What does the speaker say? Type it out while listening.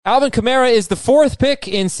Alvin Kamara is the 4th pick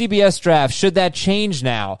in CBS draft. Should that change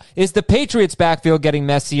now? Is the Patriots backfield getting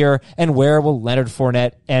messier? And where will Leonard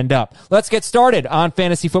Fournette end up? Let's get started on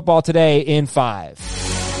Fantasy Football Today in 5.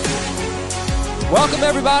 Welcome,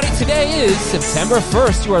 everybody. Today is September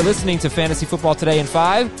 1st. You are listening to Fantasy Football Today in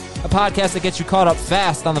 5, a podcast that gets you caught up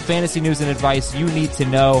fast on the fantasy news and advice you need to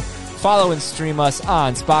know. Follow and stream us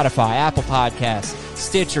on Spotify, Apple Podcasts,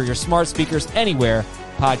 Stitcher, your smart speakers, anywhere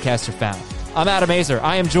podcasts are found. I'm Adam Azer.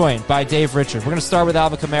 I am joined by Dave Richard. We're going to start with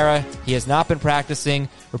Alvin Kamara. He has not been practicing.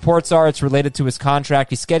 Reports are it's related to his contract.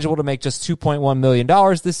 He's scheduled to make just $2.1 million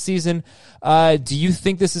this season. Do you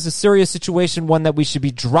think this is a serious situation, one that we should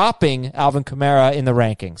be dropping Alvin Kamara in the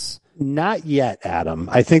rankings? Not yet, Adam.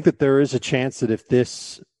 I think that there is a chance that if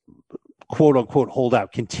this quote-unquote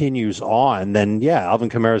holdout continues on, then yeah, Alvin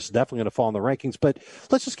Kamara is definitely going to fall in the rankings. But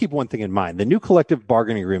let's just keep one thing in mind. The new collective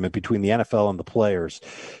bargaining agreement between the NFL and the players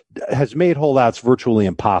has made holdouts virtually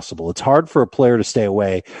impossible. It's hard for a player to stay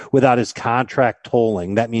away without his contract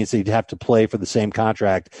tolling. That means they'd have to play for the same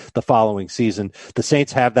contract the following season. The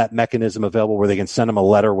Saints have that mechanism available where they can send him a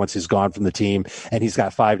letter once he's gone from the team and he's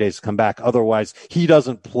got 5 days to come back. Otherwise, he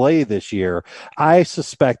doesn't play this year. I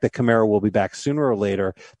suspect that Kamara will be back sooner or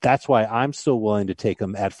later. That's why I'm still willing to take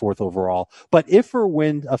him at 4th overall. But if or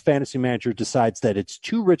when a fantasy manager decides that it's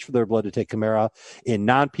too rich for their blood to take Kamara, in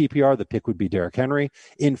non-PPR, the pick would be Derrick Henry.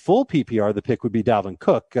 In full PPR, the pick would be Dalvin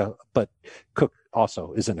Cook, but Cook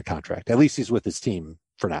also is in a contract. At least he's with his team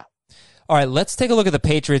for now. All right, let's take a look at the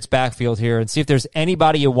Patriots backfield here and see if there's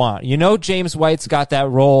anybody you want. You know James White's got that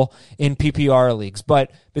role in PPR leagues, but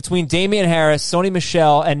between Damian Harris, Sony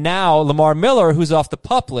Michel, and now Lamar Miller, who's off the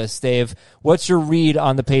PUP list, Dave, what's your read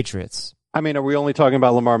on the Patriots? I mean, are we only talking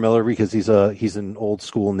about Lamar Miller because he's an old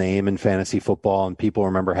school name in fantasy football and people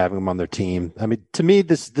remember having him on their team? I mean, to me,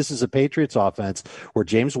 this is a Patriots offense where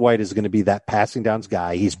James White is going to be that passing downs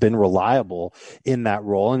guy. He's been reliable in that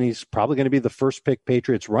role, and he's probably going to be the first pick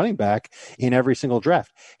Patriots running back in every single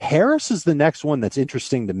draft. Harris is the next one that's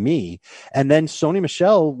interesting to me, and then Sony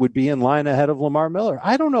Michel would be in line ahead of Lamar Miller.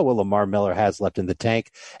 I don't know what Lamar Miller has left in the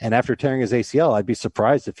tank, and after tearing his ACL, I'd be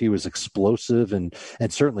surprised if he was explosive and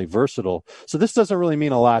certainly versatile. So this doesn't really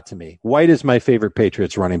mean a lot to me. White is my favorite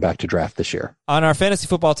Patriots running back to draft this year. On our Fantasy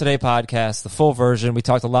Football Today podcast, the full version, we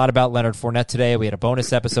talked a lot about Leonard Fournette today. We had a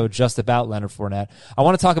bonus episode just about Leonard Fournette. I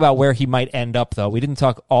want to talk about where he might end up, though. We didn't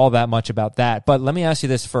talk all that much about that. But let me ask you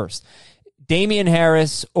this first. Damian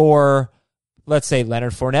Harris or, let's say,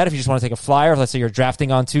 Leonard Fournette, if you just want to take a flyer, let's say you're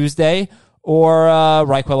drafting on Tuesday, or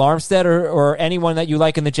Raquel Armstead, or anyone that you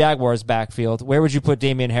like in the Jaguars backfield, where would you put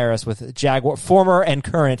Damian Harris with former and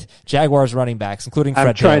current Jaguars running backs, including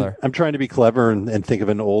Fred Taylor? I'm trying to be clever and think of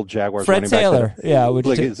an old Jaguars running back. Fred Taylor, yeah.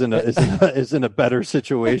 Is in a better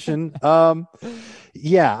situation.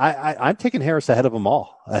 Yeah, I'm taking Harris ahead of them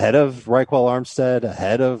all, ahead of Raquel Armstead,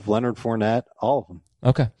 ahead of Leonard Fournette, all of them.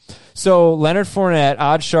 Okay. So Leonard Fournette,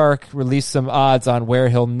 OddsShark released some odds on where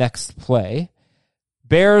he'll next play.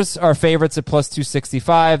 Bears are favorites at plus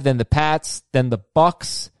 265, then the Pats, then the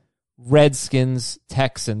Bucks, Redskins,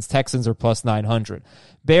 Texans. Texans are plus 900.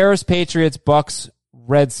 Bears, Patriots, Bucks,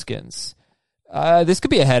 Redskins. This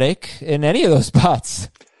could be a headache in any of those spots.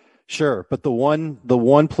 Sure, but the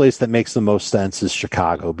one place that makes the most sense is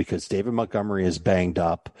Chicago because David Montgomery is banged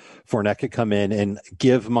up. Fournette could come in and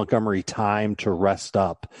give Montgomery time to rest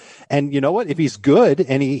up. And you know what? If he's good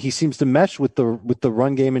and he seems to mesh with the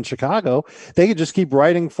run game in Chicago, they could just keep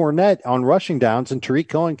riding Fournette on rushing downs, and Tariq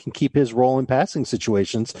Cohen can keep his role in passing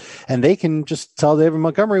situations. And they can just tell David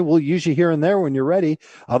Montgomery, we'll use you here and there when you're ready.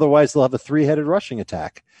 Otherwise, they'll have a 3-headed rushing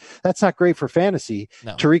attack. That's not great for fantasy.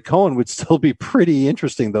 No. Tariq Cohen would still be pretty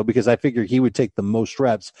interesting, though, because I figure he would take the most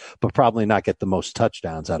reps, but probably not get the most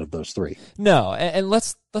touchdowns out of those 3. No, and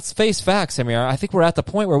let's face facts, Amir. I think we're at the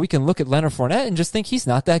point where we can look at Leonard Fournette and just think he's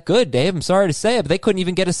not that good, Dave. I'm sorry to say it, but they couldn't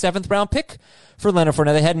even get a 7th-round pick for Leonard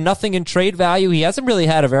Fournette. They had nothing in trade value. He hasn't really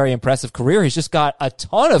had a very impressive career. He's just got a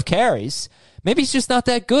ton of carries. Maybe he's just not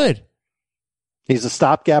that good. He's a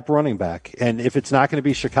stopgap running back. And if it's not going to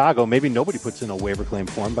be Chicago, maybe nobody puts in a waiver claim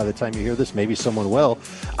for him by the time you hear this. Maybe someone will.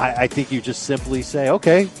 I think you just simply say,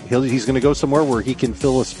 okay, he's going to go somewhere where he can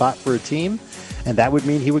fill a spot for a team, and that would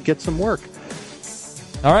mean he would get some work.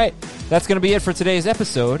 All right, that's going to be it for today's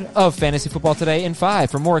episode of Fantasy Football Today in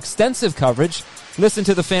 5. For more extensive coverage, listen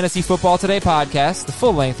to the Fantasy Football Today podcast, the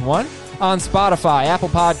full-length one, on Spotify, Apple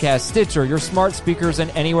Podcasts, Stitcher, your smart speakers,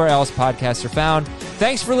 and anywhere else podcasts are found.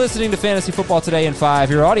 Thanks for listening to Fantasy Football Today in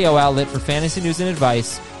 5, your audio outlet for fantasy news and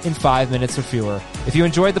advice in 5 minutes or fewer. If you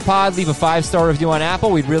enjoyed the pod, leave a 5-star review on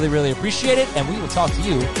Apple. We'd really, really appreciate it, and we will talk to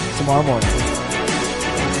you tomorrow morning.